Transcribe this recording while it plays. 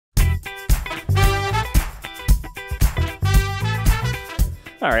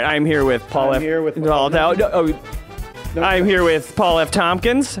All right, I'm here with Paul F. Here with I'm here with Paul F.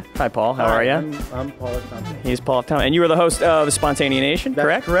 Tompkins. Hi, Paul. How are you? I'm Paul F. Tompkins. He's Paul F. Tompkins. And you are the host of Spontaneous Nation,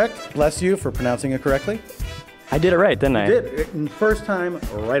 correct? That's correct. Bless you for pronouncing it correctly. I did it right, didn't I? You did. First time,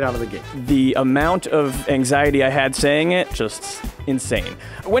 right out of the gate. The amount of anxiety I had saying it, just insane.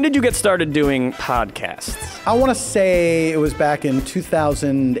 When did you get started doing podcasts? I want to say it was back in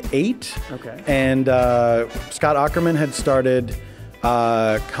 2008. Okay. And Scott Aukerman had started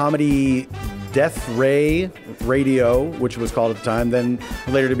Comedy Death Ray Radio, which was called at the time, then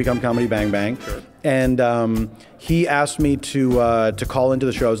later to become Comedy Bang Bang. Sure. And he asked me to call into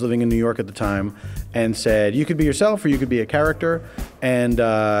the show. I was living in New York at the time, and said you could be yourself or you could be a character. And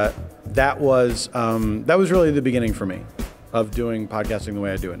that was really the beginning for me of doing podcasting the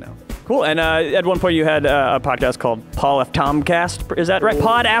way I do it now. Cool. And at one point you had a podcast called Paul F. Tomcast. Is that right?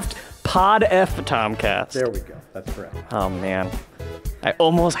 Pod F. Tomcast. There we go. That's correct. Oh man, I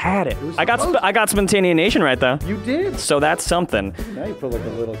almost had it. I got Spontaneous Nation right though. You did. So that's something. Now you put like a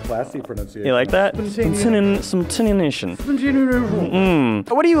little classy pronunciation. You like that? Spontaneous Nation.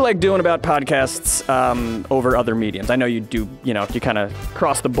 What do you like doing about podcasts over other mediums? I know you do, you kind of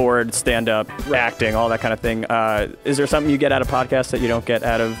cross the board, stand up, acting, all that kind of thing. Is there something you get out of podcasts that you don't get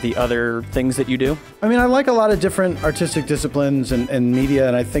out of the other things that you do? I mean, I like a lot of different artistic disciplines and media,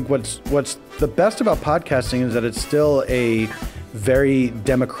 and I think what's the best about podcasting is that it's still a very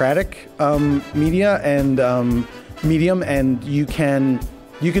democratic media and medium, and you can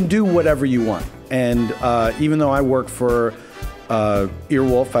do whatever you want. And even though I work for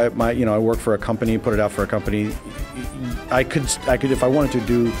Earwolf, I work for a company, put it out for a company. I could if I wanted to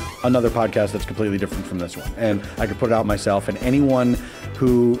do another podcast that's completely different from this one, and I could put it out myself. And anyone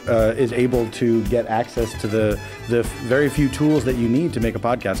who is able to get access to the very few tools that you need to make a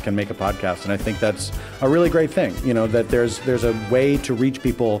podcast can make a podcast. And I think that's a really great thing. That there's a way to reach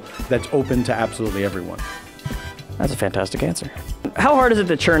people that's open to absolutely everyone. That's a fantastic answer. How hard is it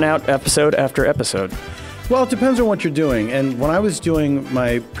to churn out episode after episode? Well, it depends on what you're doing. And when I was doing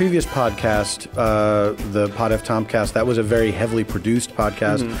my previous podcast, the Pod F. Tomcast, that was a very heavily produced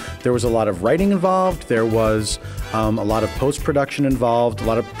podcast. Mm-hmm. There was a lot of writing involved. There was a lot of post-production involved, a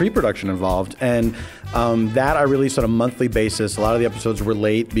lot of pre-production involved. And that I released on a monthly basis. A lot of the episodes were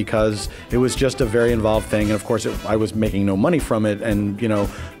late because it was just a very involved thing. And of course, I was making no money from it. And,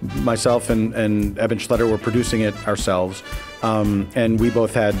 myself and Eben Schletter were producing it ourselves. And we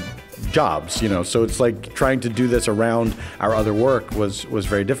both had jobs, so it's like trying to do this around our other work was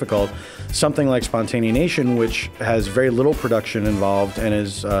very difficult. Something like Spontaneous Nation, which has very little production involved and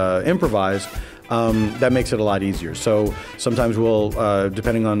is improvised, that makes it a lot easier. So sometimes we'll,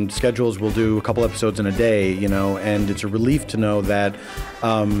 depending on schedules, we'll do a couple episodes in a day, and it's a relief to know that,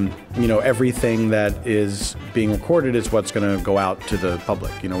 everything that is being recorded is what's going to go out to the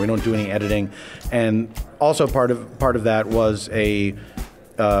public. We don't do any editing. And also part of that was a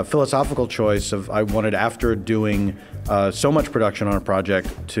philosophical choice of I wanted, after doing so much production on a project,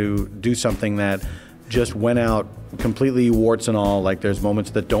 to do something that just went out completely warts and all. Like there's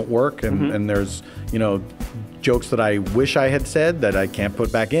moments that don't work, and there's jokes that I wish I had said that I can't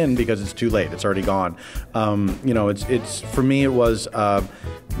put back in because it's too late. It's already gone. It's for me it was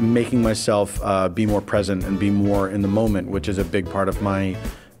making myself be more present and be more in the moment, which is a big part of my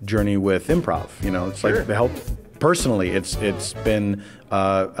journey with improv. It's Sure. like the help. Personally, it's been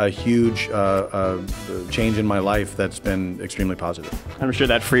a huge change in my life that's been extremely positive. I'm sure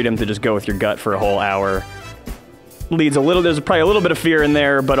that freedom to just go with your gut for a whole hour there's probably a little bit of fear in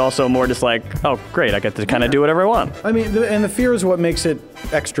there, but also more just like, oh, great, I get to kind of do whatever I want. I mean, and the fear is what makes it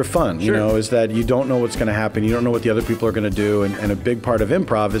extra fun, Sure. Is that you don't know what's going to happen, you don't know what the other people are going to do, and a big part of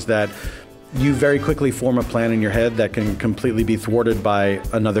improv is that you very quickly form a plan in your head that can completely be thwarted by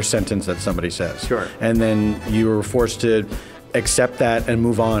another sentence that somebody says. Sure. And then you're forced to accept that and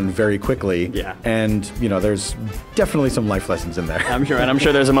move on very quickly. Yeah. And, there's definitely some life lessons in there. I'm sure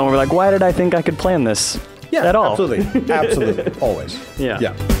there's a moment where like, why did I think I could plan this at all? Absolutely. Absolutely. Always. Yeah.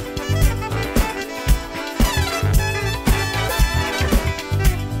 Yeah.